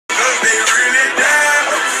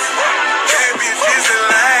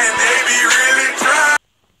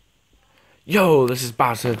Yo, this is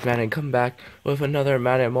Boss with Madden, come back with another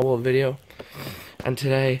Madden mobile video. And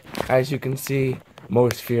today, as you can see,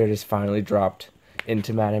 Most Feared is finally dropped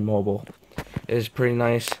into Madden Mobile. It is pretty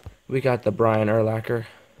nice. We got the Brian Urlacher,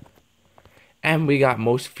 and we got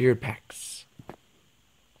Most Feared packs.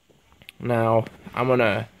 Now, I'm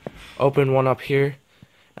gonna open one up here,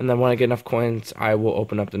 and then when I get enough coins, I will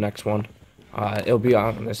open up the next one. It'll be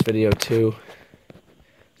on this video too.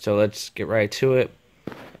 So let's get right to it.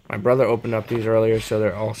 My brother opened up these earlier, so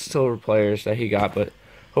they're all silver players that he got, but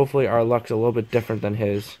hopefully our luck's a little bit different than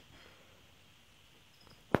his.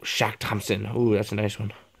 Shaq Thompson. Ooh, that's a nice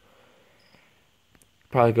one.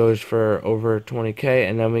 Probably goes for over 20k,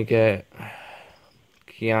 and then we get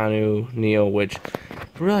Keanu Neal, which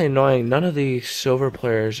is really annoying. None of these silver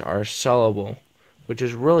players are sellable, which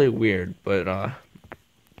is really weird, but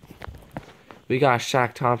we got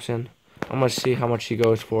Shaq Thompson. I'm going to see how much he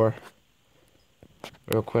goes for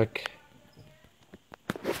real quick.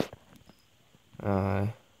 I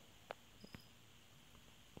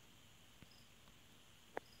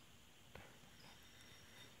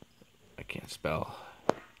can't spell.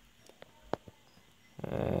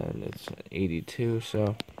 And it's 82,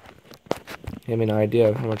 so give me an idea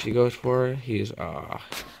of how much he goes for. He's not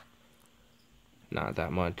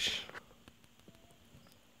that much.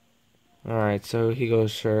 Alright, so he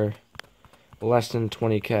goes for less than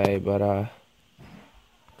 20k, but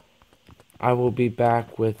I will be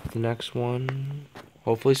back with the next one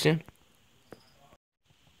hopefully soon.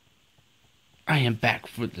 I am back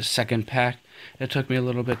for the second pack. It took me a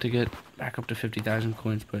little bit to get back up to 50,000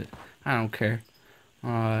 coins, but I don't care.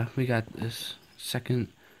 We got this second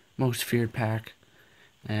Most Feared pack,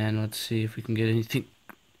 and let's see if we can get anything.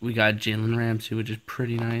 We got Jalen Ramsey, which is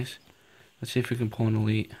pretty nice. Let's see if we can pull an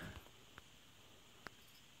elite.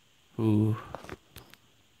 Ooh.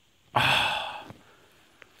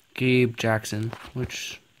 Gabe Jackson,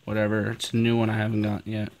 which, whatever, it's a new one I haven't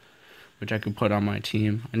gotten yet, which I could put on my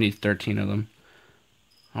team. I need 13 of them.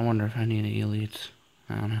 I wonder if I need any elites.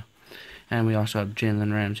 I don't know. And we also have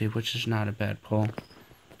Jalen Ramsey, which is not a bad pull.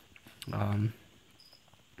 I'm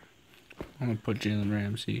going to put Jalen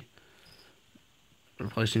Ramsey.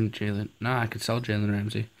 Replacing Jalen. Nah, I could sell Jalen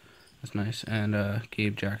Ramsey. That's nice. And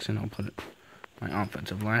Gabe Jackson, I'll put it my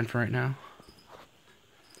offensive line for right now.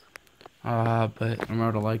 But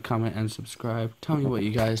remember to like, comment, and subscribe. Tell me what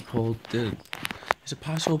you guys pulled. Is it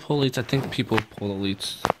possible to pull elites? I think people pull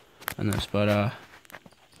elites on this, but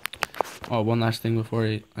oh, one last thing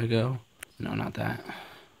before I go. No, not that.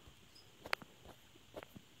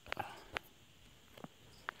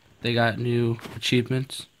 They got new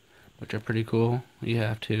achievements, which are pretty cool. You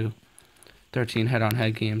have to 13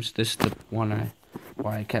 head-on-head games. This is the one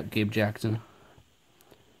why I kept Gabe Jackson.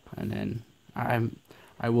 And then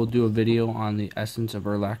I will do a video on the essence of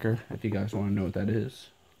Urlacher if you guys want to know what that is.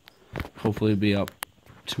 Hopefully it'll be up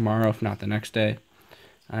tomorrow, if not the next day.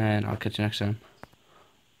 And I'll catch you next time.